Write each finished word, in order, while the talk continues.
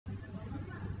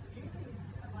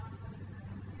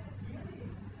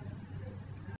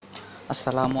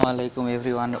আসসালামু আলাইকুম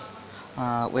everyone.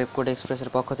 Web code এক্সপ্রেসের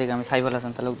পক্ষ থেকে আমি সাইফুল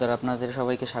হাসান তালুকদার আপনাদের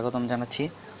সবাইকে স্বাগতম জানাচ্ছি।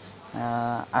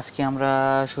 আজকে আমরা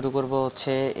শুরু করব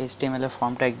হচ্ছে এইচটিএমএল এর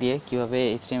ফর্ম ট্যাগ দিয়ে কিভাবে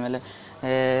এইচটিএমএল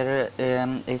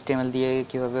দিয়ে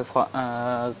কিভাবে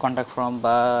কন্ট্যাক্ট ফর্ম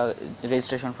বা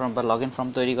রেজিস্ট্রেশন ফর্ম বা লগইন ফর্ম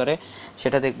তৈরি করে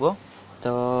সেটা দেখব।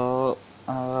 তো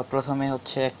প্রথমে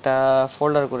হচ্ছে একটা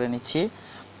ফোল্ডার করে নিচ্ছি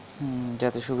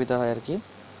যাতে সুবিধা হয় আর কি।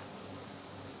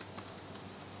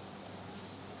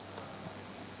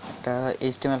 একটা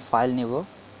এইচটিএমএল ফাইল নিব,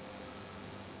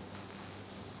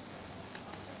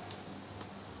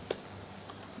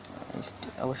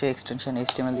 অবশ্যই এক্সটেনশন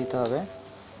এইচটিএমএল দিতে হবে।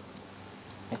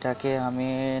 এটাকে আমি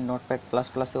নোটপ্যাড প্লাস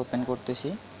প্লাসে ওপেন করতেছি।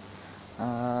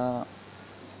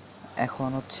 এখন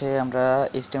হচ্ছে আমরা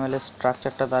এইচটিএমএল এর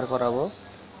স্ট্রাকচারটা দাঁড় করাবো।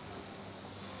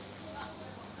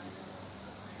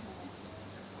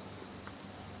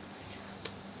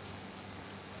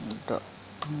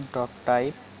 ডক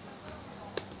টাইপ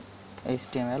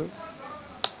এইচটিএমএল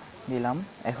দিলাম।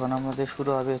 এখন আমাদের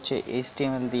শুরু হবে হচ্ছে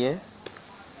এইচটিএমএল দিয়ে।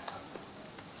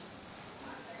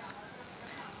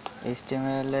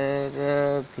 এইচটিএমএল এর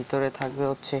ভিতরে থাকবে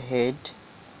হচ্ছে হেড,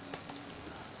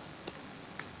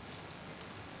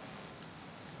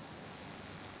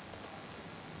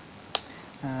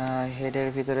 হেডের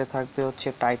ভিতরে থাকবে হচ্ছে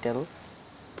টাইটেল,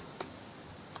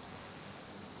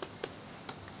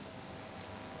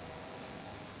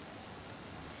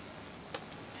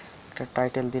 একটা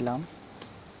টাইটেল দিলাম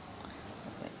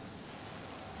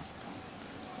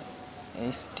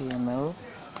HTML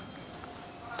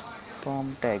ফর্ম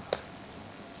ট্যাগ,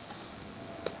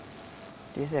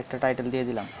 ঠিক আছে, একটা টাইটেল দিয়ে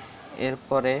দিলাম।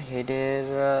 এরপরে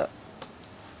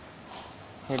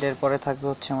হেডের পরে থাকবে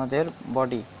হচ্ছে আমাদের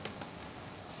বডি।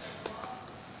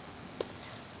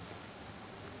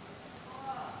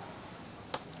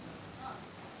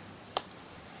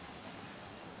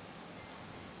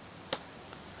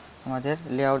 আমাদের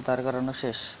লেআউট দাঁড় করানো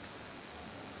শেষ।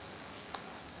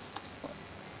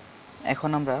 এখন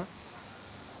আমরা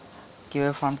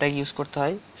কীভাবে ফর্ম ট্যাগ ইউজ করতে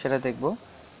হয় সেটা দেখব।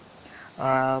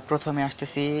 প্রথমে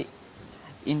আসতেছি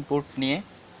ইনপুট নিয়ে।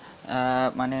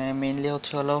 মানে মেইনলি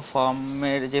হচ্ছে হলো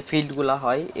ফর্মের যে ফিল্ডগুলো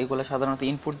হয় এগুলো সাধারণত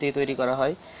ইনপুট দিয়ে তৈরি করা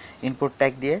হয়, ইনপুট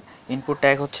ট্যাগ দিয়ে। ইনপুট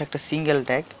ট্যাগ হচ্ছে একটা সিঙ্গেল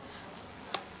ট্যাগ,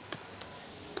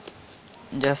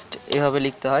 জাস্ট এভাবে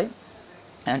লিখতে হয়।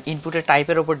 অ্যান্ড ইনপুটের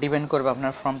টাইপের ওপর ডিপেন্ড করবে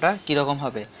আপনার ফর্মটা কীরকম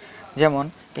হবে। যেমন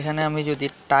এখানে আমি যদি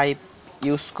টাইপ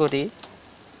ইউজ করি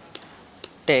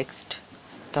টেক্সট,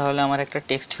 তাহলে আমার একটা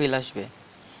টেক্সট ফিল আসবে।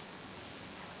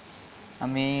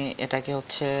 আমি এটাকে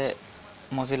হচ্ছে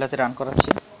মজিলাতে রান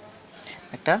করাচ্ছি,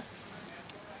 একটা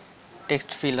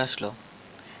টেক্সট ফিল আসলো,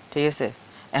 ঠিক আছে।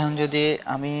 এখন যদি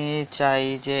আমি চাই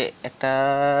যে একটা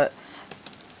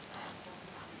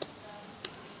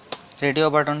রেডিও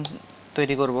বাটন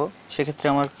তৈরি করব, সেক্ষেত্রে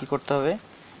আমার কি করতে হবে,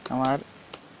 আমার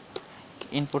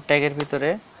ইনপুট ট্যাগের ভিতরে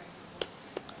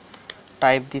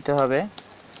টাইপ দিতে হবে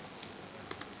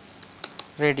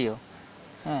রেডিও,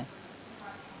 হ্যাঁ।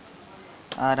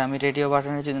 আর আমি রেডিও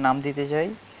বাটনের যদি নাম দিতে চাই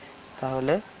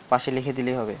তাহলে পাশে লিখে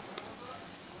দিলেই হবে।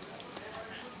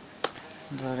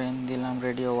 ধরেন দিলাম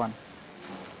রেডিও 1,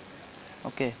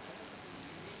 ওকে।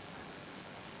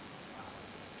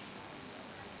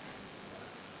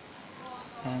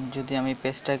 যদি আমি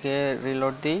পেজটাকে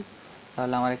রিলোড দিই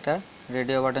তাহলে আমার একটা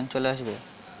রেডিও বাটন চলে আসবে,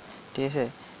 ঠিক আছে।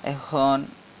 এখন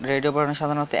রেডিও বাটন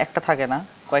সাধারণত একটা থাকে না,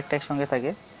 কয়েকটা একসঙ্গে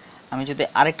থাকে। আমি যদি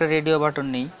আরেকটা রেডিও বাটন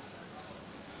নিই,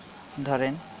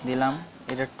 ধরেন দিলাম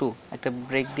এটা 2, একটা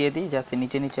ব্রেক দিয়ে দিই যাতে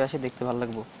নিচে নিচে আসে, দেখতে ভালো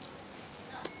লাগবে,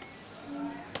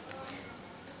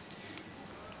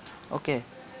 ওকে।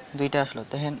 দুইটা আসলো।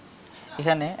 দেখেন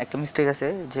এখানে একটা মিস্টেক আছে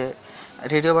যে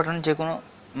রেডিও বাটন যে কোনো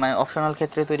মানে অপশনাল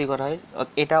ক্ষেত্রে তৈরি করা হয়,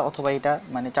 এটা অথবা এটা,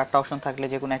 মানে চারটা অপশন থাকলে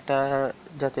যে কোনো একটা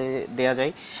যাতে দেয়া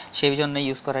যায় সেই জন্য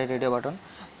ইউজ করা হয় রেডিও বাটন।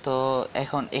 তো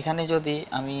এখন এখানে যদি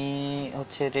আমি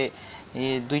হচ্ছে এই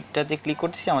দুইটাতে ক্লিক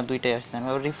করতেছি, আমার দুইটাই আসছে।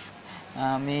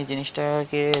 আমি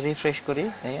জিনিসটাকে রিফ্রেশ করি,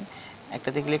 দেখেন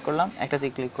একটাতে ক্লিক করলাম, একটাতে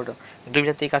ক্লিক করলাম,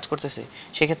 দুইটাতেই কাজ করতেছে।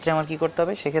 সেক্ষেত্রে আমার কি করতে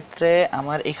হবে, সেক্ষেত্রে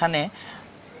আমার এখানে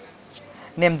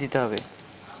নেম দিতে হবে।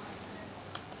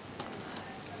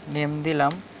 নেম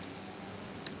দিলাম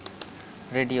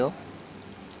রেডিও,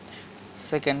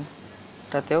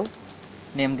 সেকেন্ডটাতেও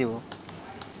নেম দিব।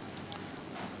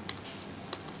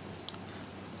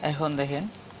 এখন দেখেন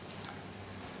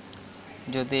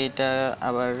যদি এটা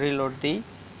আবার রিলোড দিই,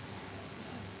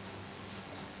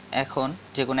 এখন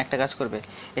যে কোনো একটা কাজ করবে।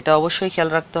 এটা অবশ্যই খেয়াল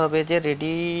রাখতে হবে যে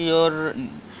রেডিওর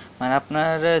মানে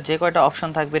আপনার যে কয়টা অপশন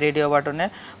থাকবে রেডিও বাটনে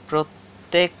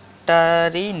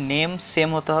প্রত্যেকটারই নেম সেম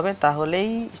হতে হবে,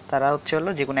 তাহলেই তারা হচ্ছে হলো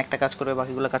যে কোনো একটা কাজ করবে,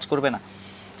 বাকিগুলো কাজ করবে না।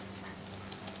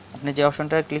 আপনি যে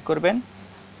অপশনটা ক্লিক করবেন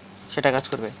সেটা কাজ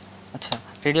করবে। আচ্ছা,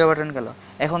 রেডিও বাটন গেল।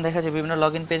 এখন দেখা যায় বিভিন্ন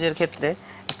লগ ইন পেজের ক্ষেত্রে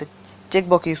একটা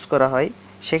চেকবক্স ইউজ করা হয়।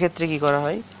 সেক্ষেত্রে কি করা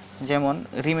হয়, যেমন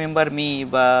রিমেম্বার মি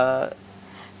বা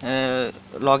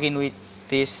log in with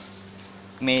this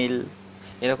mail,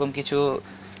 এরকম কিছু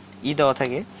দেওয়া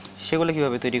থাকে। সেগুলো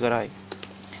কিভাবে তৈরি করা হয়,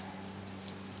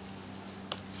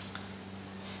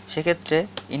 সেক্ষেত্রে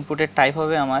ইনপুটের টাইপ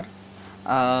হবে আমার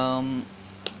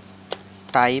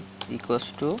টাইপ ইকুয়ালস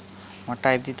টু, আমার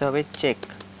টাইপ দিতে হবে চেক।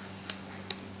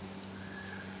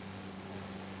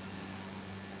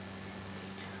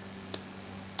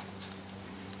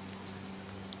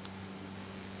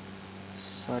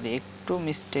 সরি, একটু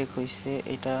মিস্টেক হয়েছে,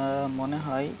 এটা মনে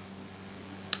হয়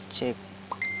চেক।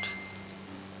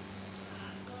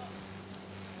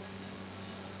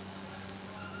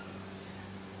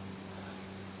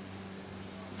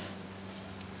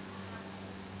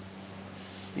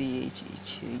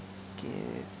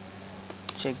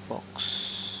 চেকবক্স।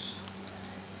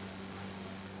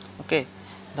 ওকে,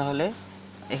 তাহলে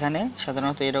এখানে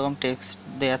সাধারণত এরকম টেক্সট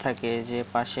দেয়া থাকে যে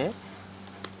পাশে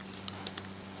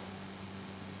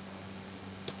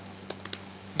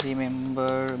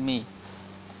রিমেম্বার মি,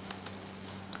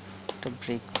 একটা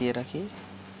ব্রেক দিয়ে রাখি।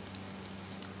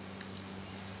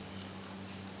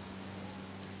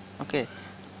 ওকে,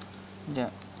 যা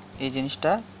এই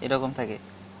জিনিসটা এরকম থাকে,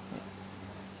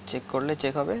 চেক করলে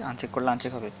চেক হবে, আনচেক করলে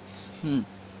আনচেক হবে।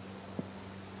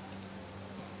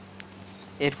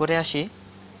 এরপরে আসি,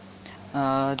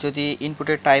 যদি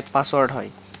ইনপুটের টাইপ পাসওয়ার্ড হয়,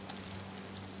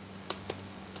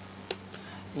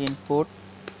 input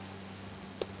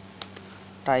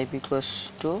type equals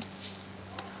to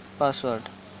password.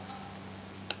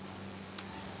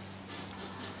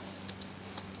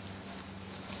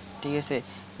 ঠিক আছে,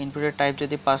 ইনপুটের টাইপ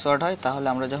যদি পাসওয়ার্ড হয় তাহলে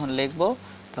আমরা যখন লিখব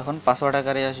তখন পাসওয়ার্ড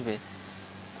আকারে আসবে,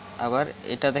 আবার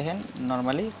এটা দেখেন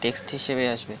নর্মালি টেক্সট হিসেবে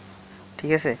আসবে।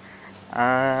 ঠিক আছে,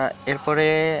 এরপরে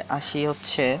আসি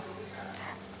হচ্ছে,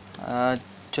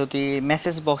 যদি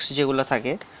মেসেজ বক্স যেগুলো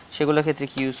থাকে সেগুলোর ক্ষেত্রে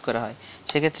কি ইউজ করা হয়,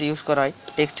 সেক্ষেত্রে ইউজ করা হয়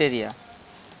টেক্সট এরিয়া।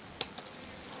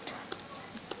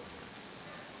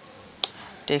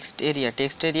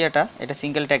 টেক্সট এরিয়াটা এটা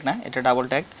সিঙ্গেল ট্যাগ না, এটা ডাবল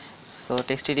ট্যাগ। তো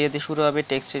টেক্সট এরিয়া দিয়ে শুরু হবে,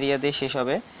 টেক্সট এরিয়া দিয়ে শেষ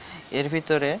হবে। এর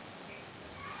ভিতরে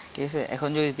ঠিক আছে, এখন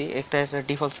যদি একটা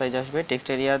ডিফল্ট সাইজ আসবে টেক্সট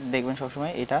এরিয়া, দেখবেন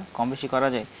সবসময় এটা কম বেশি করা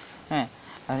যায়। হ্যাঁ,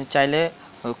 আমি চাইলে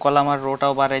কলাম আর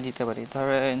রোটাও বাড়াই দিতে পারি।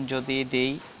 ধরেন যদি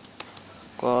দেই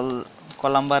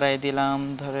কলাম বাড়াই দিলাম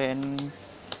ধরেন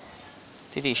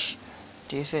 30,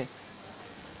 ঠিক আছে,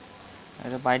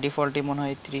 এটা বাই ডিফল্টই মনে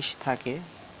হয় 30 থাকে,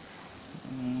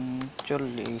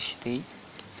 40 দিই।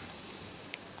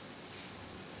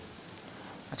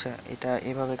 আচ্ছা, এটা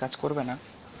এভাবে কাজ করবে না,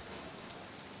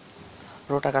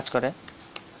 রোটা কাজ করে।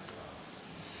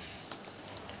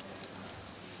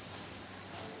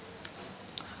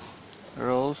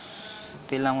 রোজ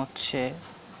দিলাম হচ্ছে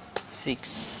 6,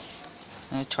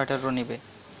 6টা রো নিবে।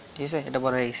 ঠিক আছে, এটা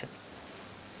বড় হয়ে গেছে,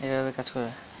 এভাবে কাজ করে।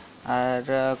 আর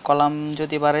কলাম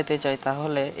যদি বাড়াইতে চাই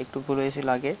তাহলে একটু ভুল হয়েছিল,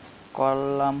 আগে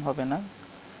কলাম হবে না,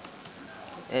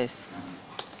 এস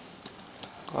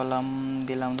কলাম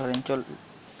দিলাম ধরেন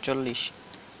 40।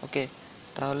 ওকে,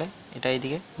 তাহলে এটা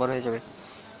এইদিকে বড় হয়ে যাবে।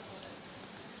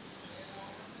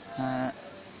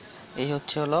 এই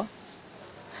হচ্ছে হলো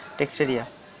টেক্সট এরিয়া।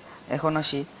 এখন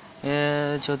আসি,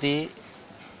 যদি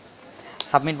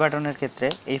সাবমিট বাটনের ক্ষেত্রে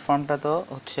এই ফর্মটা তো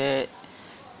হচ্ছে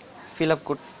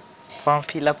ফর্ম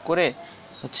ফিল আপ করে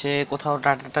হচ্ছে কোথাও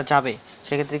ডাটাটা যাবে,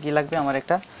 সেক্ষেত্রে কি লাগবে, আমার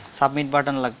একটা সাবমিট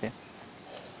বাটন লাগবে।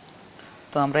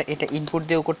 তো আমরা এটা ইনপুট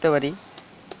দিয়েও করতে পারি,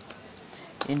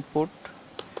 input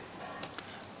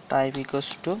type equals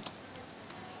to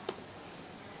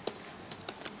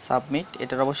submit.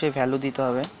 এটার অবশ্যই ভ্যালু দিতে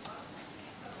হবে,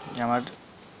 আমার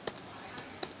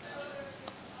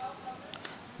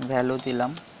ভ্যালু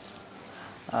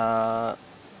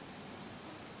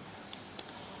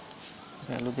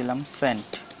দিলাম সেন্ট।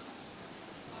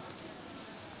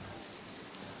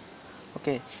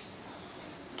 ওকে,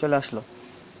 চলে আসলো।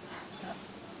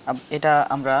 এটা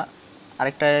আমরা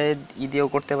আরেকটা দিয়েও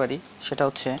করতে পারি, সেটা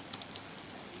হচ্ছে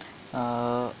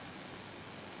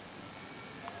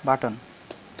বাটন।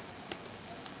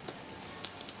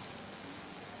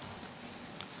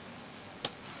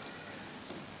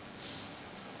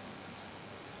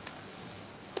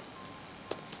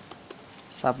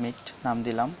 সাবমিট নাম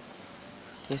দিলাম।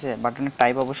 ঠিক আছে, বাটনের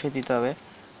টাইপ অবশ্যই দিতে হবে,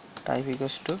 টাইপ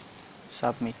ইকুয়ালস টু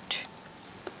সাবমিট।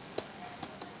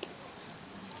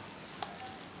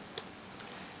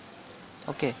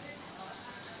 ওকে,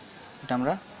 এটা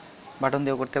আমরা বাটন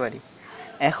দিয়েও করতে পারি।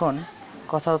 এখন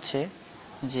কথা হচ্ছে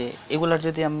যে এগুলার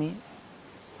যদি আমি,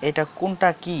 এটা কোনটা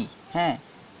কি, হ্যাঁ,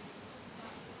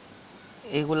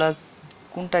 এগুলা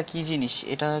কোনটা কি জিনিস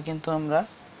এটা কিন্তু আমরা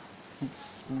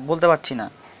বলতে পারছি না,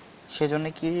 সেজন্য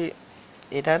কি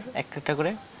এটার একটা একটা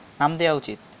করে নাম দেওয়া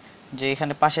উচিত, যে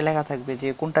এখানে পাশে লেখা থাকবে যে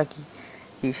কোনটা কি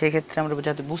কি, সেক্ষেত্রে আমরা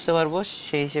যাতে বুঝতে পারবো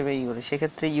সেই হিসেবে ই করে,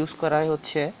 সেক্ষেত্রে ইউজ করা হয়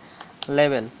হচ্ছে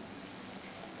লেবেল।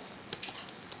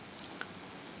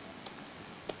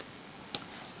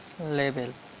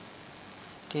 লেবেল,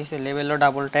 ঠিক আছে, লেবেলও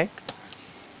ডাবল ট্যাগ,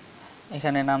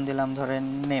 এখানে নাম দিলাম ধরেন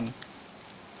নেম,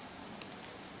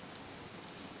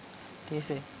 ঠিক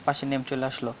আছে, পাশে নেম চলে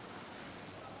আসলো।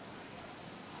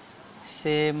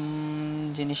 সেম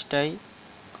জিনিসটাই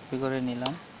কপি করে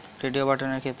নিলাম রেডিও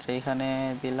বাটনের ক্ষেত্রে, এখানে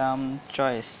দিলাম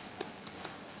চয়েস,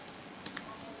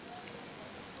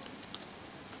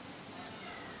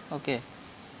 ওকে,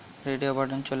 রেডিও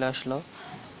বাটন চলে আসলো।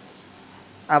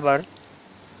 আবার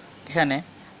এখানে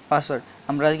পাসওয়ার্ড,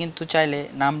 আমরা কিন্তু চাইলে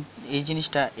নাম, এই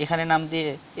জিনিসটা এখানে নাম দিয়ে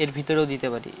এর ভিতরেও দিতে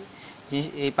পারি,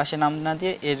 এই পাশে নাম না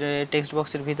দিয়ে এর টেক্সট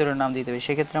বক্সের ভিতরে নাম দিতে হবে,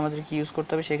 সেক্ষেত্রে আমাদের কি ইউজ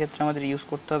করতে হবে, সেক্ষেত্রে আমাদের ইউজ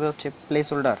করতে হবে হচ্ছে প্লেস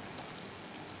হোল্ডার।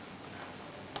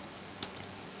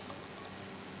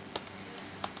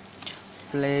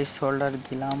 প্লেস হোল্ডার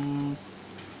দিলাম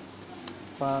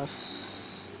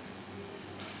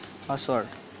পাসওয়ার্ড,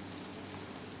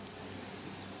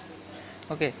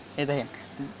 ওকে, এই দেখেন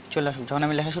চলে আসুন, যখন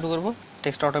আমি লেখা শুরু করব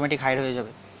টেক্সট অটোমেটিক হাইড হয়ে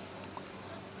যাবে।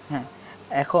 হ্যাঁ,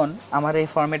 এখন আমার এই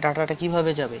ফর্মের ডাটাটা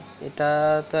কিভাবে যাবে, এটা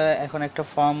তো এখন একটা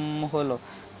ফর্ম হলো,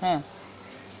 হ্যাঁ,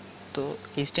 তো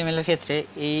এইচটিএমএল এর ক্ষেত্রে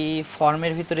এই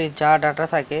ফর্মের ভিতরে যা ডাটা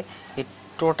থাকে এই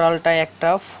টোটালটা একটা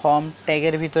ফর্ম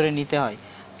ট্যাগের ভিতরে নিতে হয়।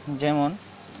 যেমন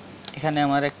এখানে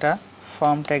আমার একটা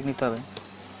ফর্ম ট্যাগ নিতে হবে,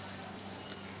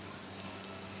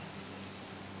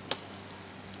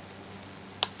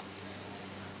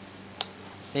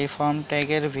 এই ফর্ম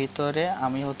ট্যাগের ভিতরে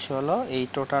আমি হচ্ছে হলো এই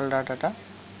টোটাল ডাটাটা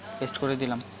পেস্ট করে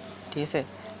দিলাম, ঠিক আছে।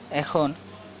 এখন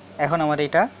এখন আমার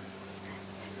এটা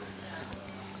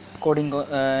কোডিং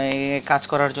কাজ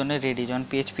করার জন্য রেডি, যখন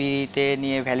পিএইচপিতে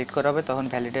নিয়ে ভ্যালিড করা হবে তখন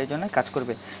ভ্যালিডের জন্য কাজ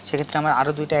করবে। সেক্ষেত্রে আমার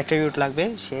আরও দুইটা অ্যাট্রিবিউট লাগবে,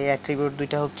 সেই অ্যাট্রিবিউট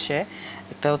দুইটা হচ্ছে,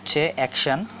 একটা হচ্ছে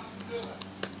অ্যাকশান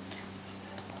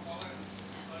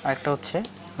আর একটা হচ্ছে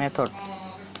মেথড।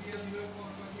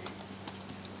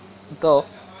 তো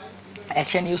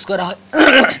অ্যাকশান ইউজ করা হয়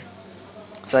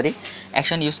সরি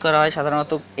অ্যাকশন ইউজ করা হয়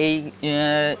সাধারণত এই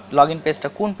লগ ইন পেজটা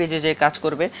কোন পেজে যে কাজ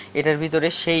করবে এটার ভিতরে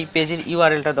সেই পেজের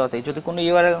ইউআরএলটা দেওয়া থাকে, যদি কোনো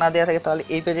ইউআরএল না দেওয়া থাকে তাহলে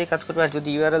এই পেজে কাজ করবে, আর যদি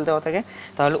ইউআরএল দেওয়া থাকে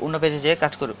তাহলে অন্য পেজে যেয়ে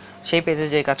কাজ করবে, সেই পেজে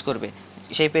যেয়ে কাজ করবে,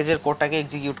 সেই পেজের কোডটাকে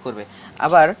এক্সিকিউট করবে।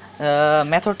 আবার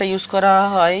মেথডটা ইউজ করা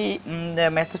হয়,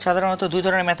 মেথড সাধারণত দুই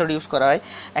ধরনের মেথড ইউজ করা হয়,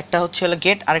 একটা হচ্ছে হলো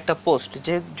গেট আর একটা পোস্ট,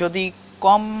 যে যদি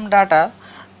কম ডাটা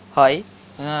হয়,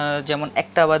 যেমন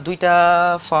একটা বা দুইটা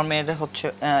ফর্মের হচ্ছে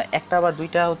একটা বা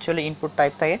দুইটা হচ্ছে হলো ইনপুট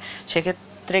টাইপ থাকে,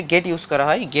 সেক্ষেত্রে গেট ইউজ করা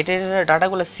হয়। গেটের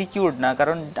ডাটাগুলো সিকিউরড না,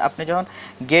 কারণ আপনি যখন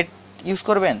গেট ইউজ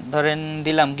করবেন, ধরেন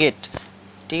দিলাম গেট,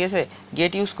 ঠিক আছে,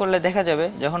 গেট ইউজ করলে দেখা যাবে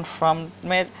যখন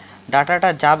ফর্মের ডাটাটা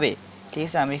যাবে, ঠিক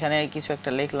আছে, আমি এখানে কিছু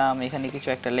একটা লিখলাম, এখানে কিছু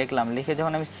একটা লিখলাম, লিখে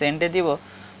যখন আমি সেন্ডে দিব,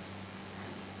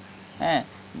 হ্যাঁ,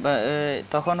 বা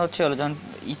তখন হচ্ছে হলো যখন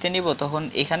ইতে নিব তখন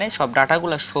এখানে সব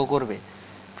ডাটাগুলো শো করবে,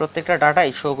 প্রত্যেকটা ডাটাই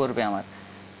শো করবে আমার।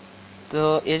 তো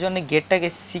এই জন্য গেটটাকে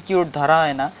সিকিউর ধরা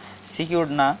হয় না, সিকিউর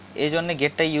না, এই জন্য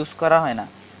গেটটা ইউজ করা হয় না,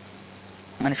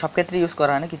 মানে সব ক্ষেত্রে ইউজ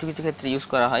করা হয় না, কিছু কিছু ক্ষেত্রে ইউজ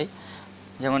করা হয়।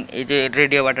 যেমন এই যে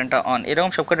রেডিও বাটনটা অন,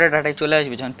 এরকম সবকটা ডাটাই চলে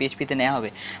আসবে যখন পিএইচপিতে নেওয়া হবে।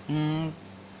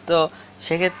 তো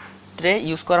সেক্ষেত্রে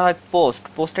ইউজ করা হয় পোস্ট,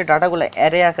 পোস্টের ডাটাগুলো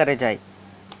অ্যারে আকারে যায়।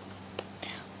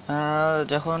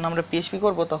 যখন আমরা পিএইচপি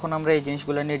করব তখন আমরা এই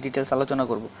জিনিসগুলো নিয়ে ডিটেলস আলোচনা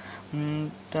করব।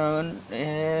 তখন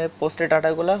পোস্টের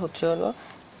ডাটাগুলো হচ্ছে হলো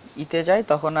ইতে যায়,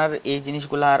 তখন আর এই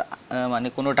জিনিসগুলো আর মানে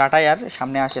কোনো ডাটাই আর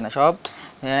সামনে আসে না, সব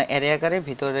অ্যারে আকারে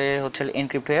ভিতরে হচ্ছে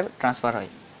এনক্রিপ্ট হয়ে ট্রান্সফার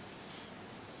হয়।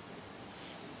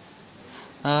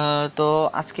 তো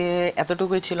আজকে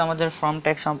এতটুকুই ছিল আমাদের ফর্ম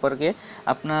ট্যাগ সম্পর্কে।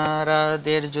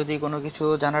 আপনাদের যদি কোনো কিছু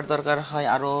জানার দরকার হয়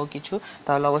আরও কিছু,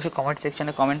 তাহলে অবশ্যই কমেন্ট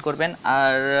সেকশনে কমেন্ট করবেন।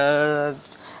 আর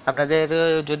আপনাদের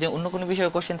যদি অন্য কোনো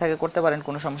বিষয়ে কোশ্চেন থাকে করতে পারেন,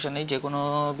 কোনো সমস্যা নেই, যে কোনো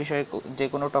বিষয়ে যে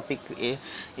কোনো টপিক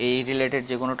এই রিলেটেড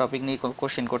যে কোনো টপিক নিয়ে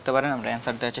কোশ্চেন করতে পারেন, আমরা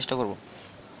অ্যান্সার দেওয়ার চেষ্টা করব।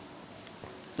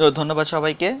 তো ধন্যবাদ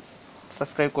সবাইকে,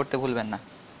 সাবস্ক্রাইব করতে ভুলবেন না।